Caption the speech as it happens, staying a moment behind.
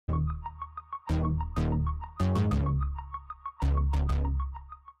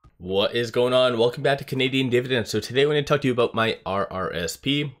What is going on? Welcome back to Canadian Dividend. So today I'm going to talk to you about my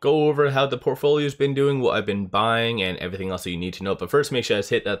RRSP, go over how the portfolio has been doing, what I've been buying, and everything else that you need to know. But first, make sure you guys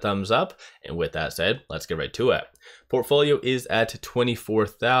hit that thumbs up. And with that said, let's get right to it. Portfolio is at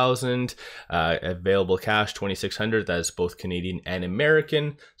 24,000, available cash 2,600. That's both Canadian and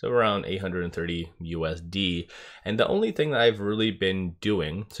American, so around 830 USD. And the only thing that I've really been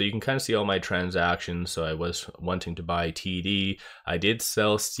doing, so you can kind of see all my transactions. So I was wanting to buy TD. I did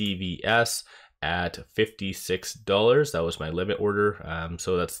sell CVS at $56. That was my limit order.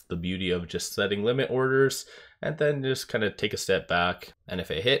 So that's the beauty of just setting limit orders, and then just kind of take a step back. And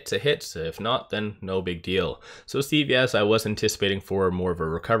if it hits, it hits. If not, then no big deal. So CVS, I was anticipating for more of a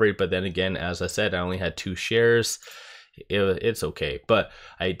recovery, but then again, as I said, I only had 2 shares. It's okay. But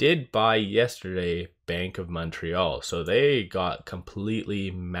I did buy yesterday Bank of Montreal. So they got completely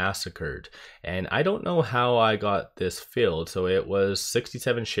massacred. And I don't know how I got this filled. So it was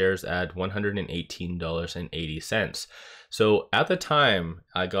 67 shares at $118.80. So at the time,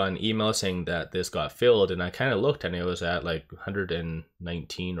 I got an email saying that this got filled, and I kind of looked and it was at like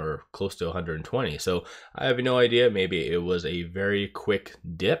 119 or close to 120. So I have no idea. Maybe it was a very quick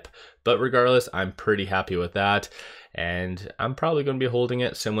dip, but regardless, I'm pretty happy with that. And I'm probably going to be holding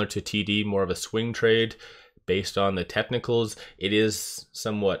it similar to TD, more of a swing trade. Based on the technicals, it is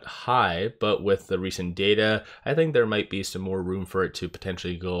somewhat high, but with the recent data, I think there might be some more room for it to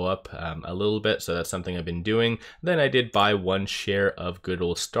potentially go up a little bit. So that's something I've been doing. Then I did buy 1 share of good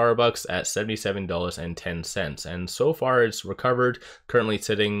old Starbucks at $77.10. And so far it's recovered, currently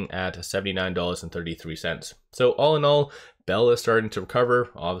sitting at $79.33. So all in all, Bell is starting to recover,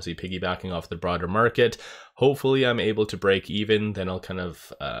 obviously piggybacking off the broader market. Hopefully I'm able to break even, then I'll kind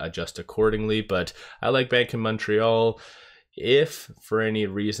of adjust accordingly. But I like Bank of Montreal. If for any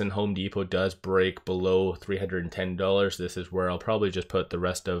reason Home Depot does break below $310, this is where I'll probably just put the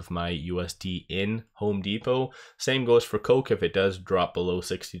rest of my USD in Home Depot. Same goes for Coke. If it does drop below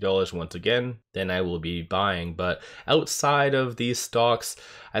 $60 once again, then I will be buying. But outside of these stocks,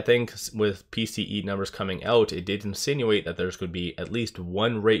 I think with PCE numbers coming out, it did insinuate that there's going to be at least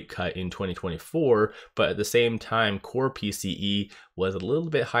 1 rate cut in 2024. But at the same time, core PCE was a little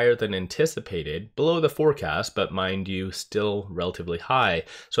bit higher than anticipated, below the forecast, but mind you, still relatively high.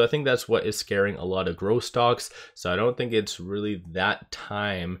 So I think that's what is scaring a lot of growth stocks. So I don't think it's really that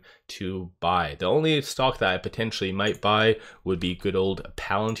time to buy. The only stock that I potentially might buy would be good old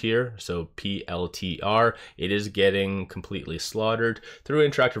Palantir, so PLTR. It is getting completely slaughtered. Through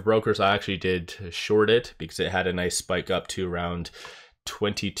Interactive Brokers, I actually did short it because it had a nice spike up to around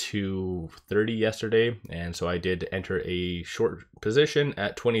 22.30 yesterday, and so I did enter a short position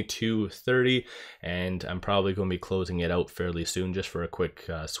at 22.30, and I'm probably going to be closing it out fairly soon just for a quick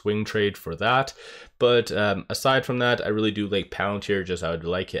swing trade for that. But aside from that, I really do like Palantir. Just I would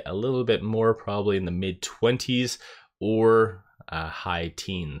like it a little bit more, probably in the mid 20s or high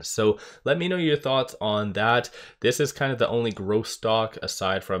teens. So let me know your thoughts on that. This is kind of the only growth stock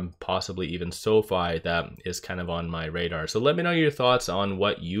aside from possibly even SoFi that is kind of on my radar. So let me know your thoughts on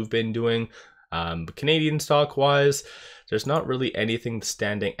what you've been doing. Canadian stock wise, there's not really anything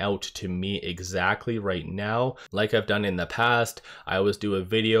standing out to me exactly right now. Like I've done in the past, I always do a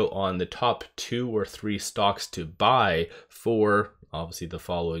video on the top 2 or 3 stocks to buy for obviously the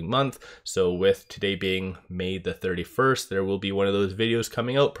following month. So with today being May the 31st, there will be one of those videos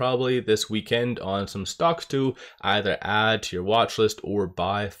coming out probably this weekend on some stocks to either add to your watch list or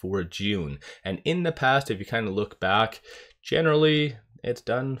buy for June. And in the past, if you kind of look back, generally it's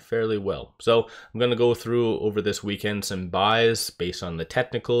done fairly well. So I'm going to go through over this weekend some buys based on the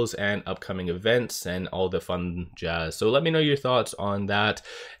technicals and upcoming events and all the fun jazz. So let me know your thoughts on that.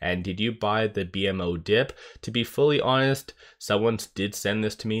 And did you buy the BMO dip? To be fully honest, someone did send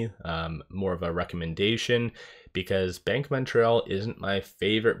this to me, more of a recommendation, because Bank of Montreal isn't my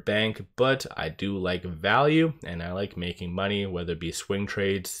favorite bank, but I do like value and I like making money, whether it be swing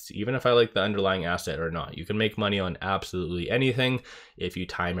trades, even if I like the underlying asset or not. You can make money on absolutely anything if you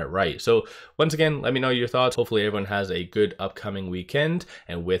time it right. So once again, let me know your thoughts. Hopefully everyone has a good upcoming weekend.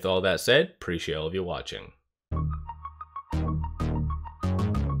 And with all that said, appreciate all of you watching.